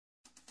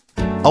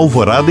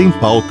Alvorada em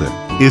Pauta,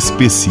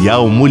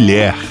 especial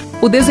Mulher.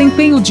 O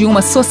desempenho de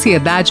uma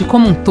sociedade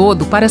como um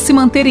todo, para se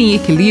manter em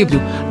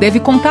equilíbrio, deve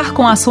contar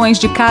com ações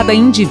de cada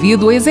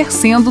indivíduo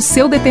exercendo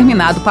seu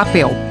determinado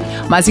papel.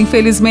 Mas,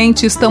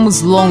 infelizmente,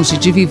 estamos longe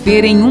de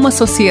viver em uma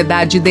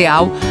sociedade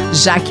ideal,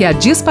 já que a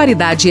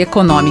disparidade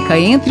econômica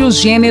entre os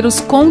gêneros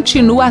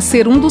continua a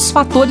ser um dos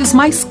fatores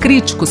mais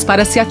críticos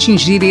para se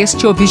atingir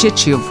este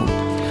objetivo.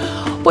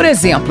 Por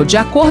exemplo, de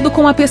acordo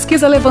com a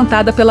pesquisa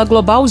levantada pela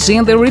Global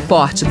Gender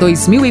Report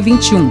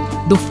 2021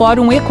 do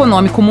Fórum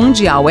Econômico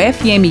Mundial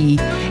FMI,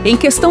 em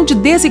questão de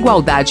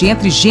desigualdade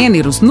entre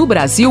gêneros no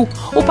Brasil,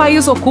 o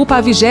país ocupa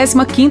a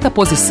 25ª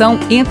posição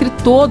entre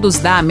todos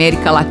da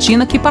América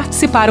Latina que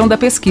participaram da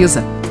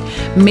pesquisa.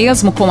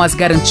 Mesmo com as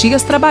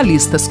garantias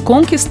trabalhistas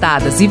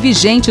conquistadas e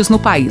vigentes no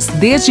país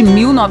desde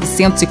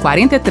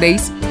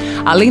 1943,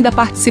 além da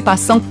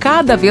participação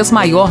cada vez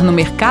maior no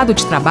mercado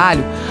de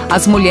trabalho,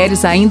 as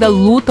mulheres ainda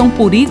lutam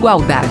por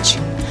igualdade.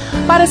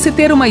 Para se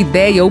ter uma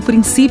ideia, o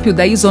princípio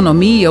da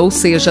isonomia, ou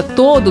seja,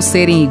 todos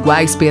serem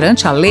iguais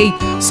perante a lei,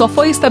 só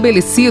foi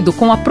estabelecido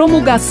com a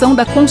promulgação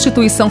da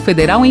Constituição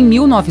Federal em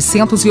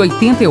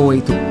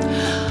 1988.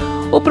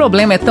 O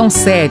problema é tão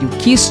sério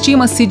que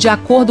estima-se, de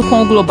acordo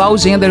com o Global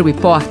Gender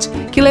Report,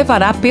 que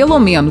levará pelo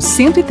menos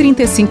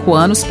 135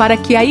 anos para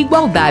que a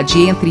igualdade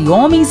entre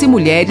homens e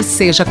mulheres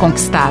seja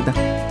conquistada.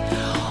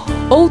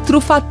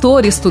 Outro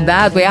fator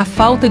estudado é a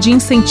falta de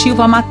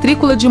incentivo à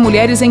matrícula de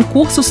mulheres em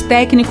cursos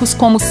técnicos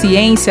como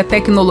ciência,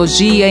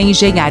 tecnologia,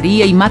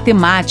 engenharia e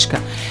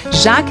matemática,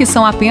 já que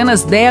são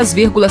apenas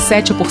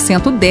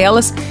 10,7%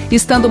 delas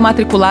estando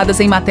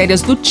matriculadas em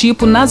matérias do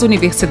tipo nas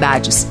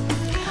universidades.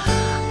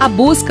 A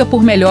busca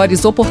por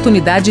melhores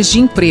oportunidades de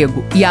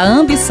emprego e a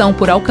ambição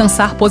por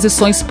alcançar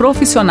posições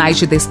profissionais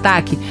de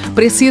destaque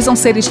precisam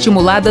ser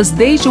estimuladas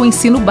desde o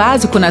ensino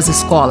básico nas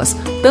escolas,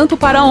 tanto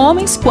para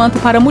homens quanto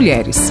para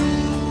mulheres.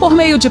 Por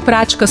meio de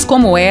práticas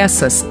como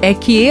essas, é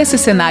que esse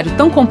cenário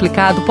tão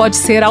complicado pode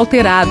ser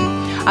alterado.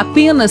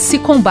 Apenas se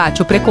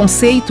combate o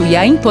preconceito e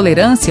a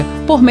intolerância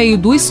por meio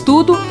do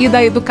estudo e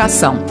da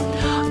educação.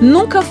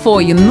 Nunca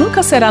foi e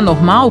nunca será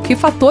normal que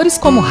fatores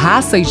como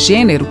raça e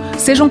gênero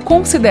sejam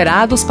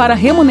considerados para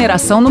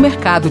remuneração no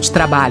mercado de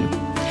trabalho.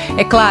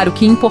 É claro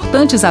que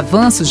importantes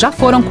avanços já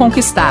foram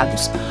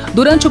conquistados.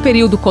 Durante o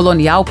período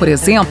colonial, por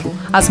exemplo,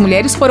 as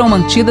mulheres foram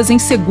mantidas em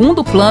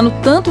segundo plano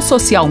tanto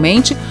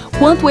socialmente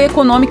quanto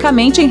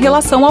economicamente em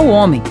relação ao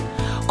homem.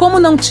 Como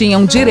não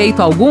tinham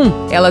direito algum,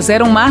 elas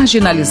eram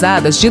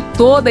marginalizadas de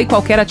toda e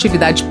qualquer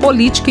atividade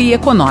política e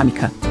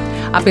econômica.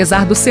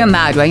 Apesar do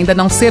cenário ainda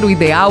não ser o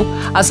ideal,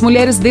 as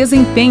mulheres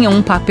desempenham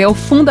um papel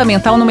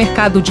fundamental no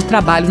mercado de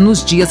trabalho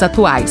nos dias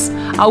atuais,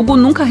 algo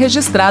nunca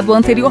registrado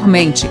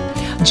anteriormente.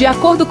 De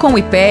acordo com o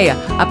IPEA,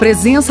 a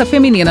presença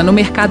feminina no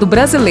mercado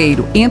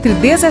brasileiro entre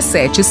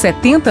 17 e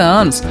 70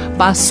 anos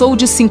passou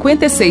de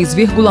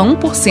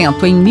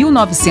 56,1% em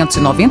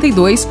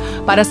 1992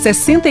 para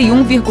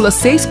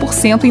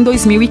 61,6% em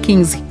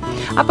 2015.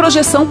 A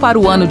projeção para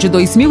o ano de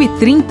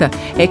 2030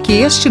 é que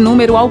este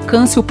número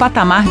alcance o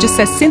patamar de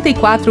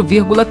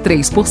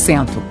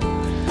 64,3%.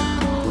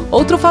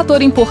 Outro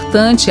fator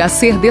importante a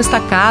ser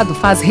destacado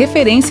faz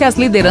referência às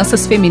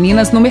lideranças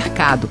femininas no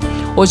mercado.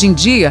 Hoje em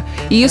dia,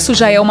 isso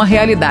já é uma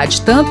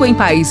realidade tanto em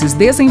países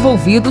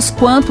desenvolvidos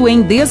quanto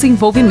em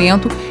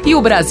desenvolvimento, e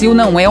o Brasil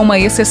não é uma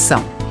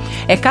exceção.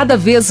 É cada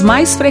vez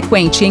mais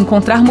frequente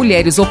encontrar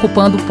mulheres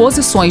ocupando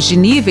posições de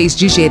níveis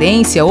de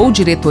gerência ou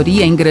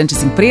diretoria em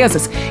grandes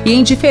empresas e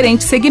em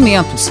diferentes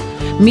segmentos.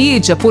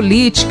 Mídia,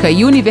 política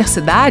e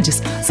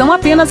universidades são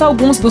apenas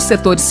alguns dos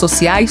setores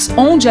sociais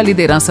onde a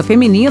liderança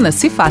feminina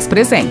se faz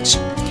presente.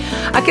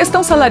 A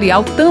questão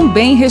salarial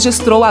também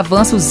registrou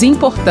avanços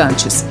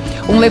importantes.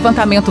 Um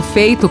levantamento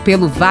feito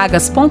pelo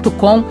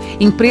Vagas.com,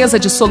 empresa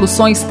de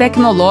soluções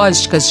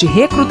tecnológicas de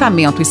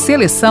recrutamento e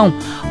seleção,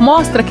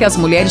 mostra que as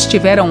mulheres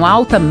tiveram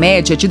alta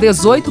média de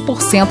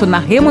 18% na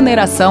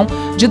remuneração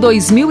de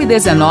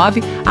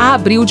 2019 a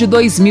abril de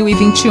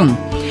 2021,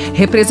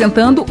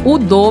 representando o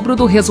dobro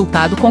do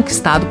resultado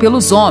conquistado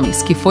pelos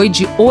homens, que foi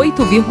de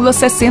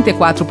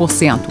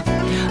 8,64%.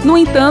 No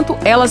entanto,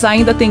 elas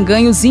ainda têm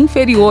ganhos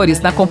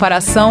inferiores na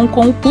comparação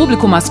com o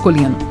público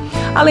masculino.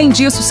 Além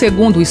disso,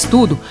 segundo o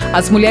estudo,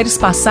 as mulheres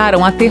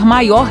passaram a ter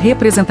maior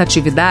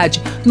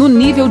representatividade no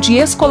nível de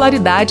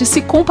escolaridade se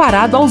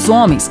comparado aos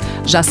homens,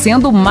 já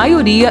sendo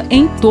maioria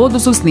em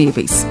todos os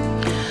níveis.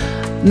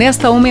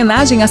 Nesta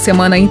homenagem à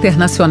Semana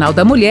Internacional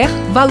da Mulher,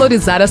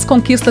 valorizar as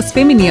conquistas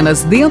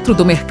femininas dentro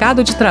do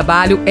mercado de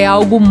trabalho é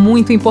algo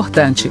muito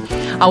importante.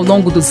 Ao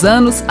longo dos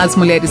anos, as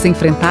mulheres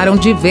enfrentaram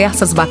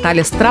diversas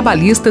batalhas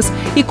trabalhistas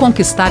e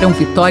conquistaram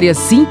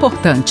vitórias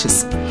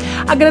importantes.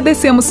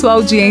 Agradecemos sua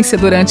audiência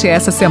durante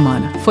essa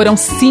semana. Foram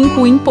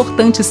 5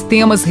 importantes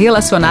temas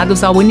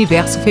relacionados ao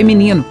universo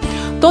feminino.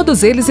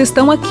 Todos eles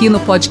estão aqui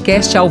no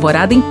podcast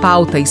Alvorada em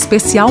Pauta,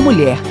 especial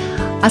Mulher.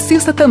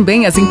 Assista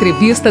também às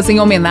entrevistas em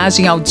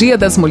homenagem ao Dia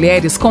das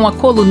Mulheres com a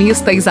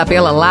colunista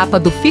Isabela Lapa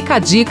do Fica a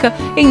Dica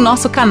em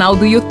nosso canal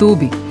do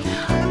YouTube.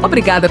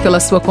 Obrigada pela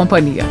sua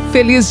companhia.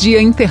 Feliz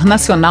Dia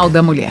Internacional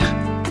da Mulher.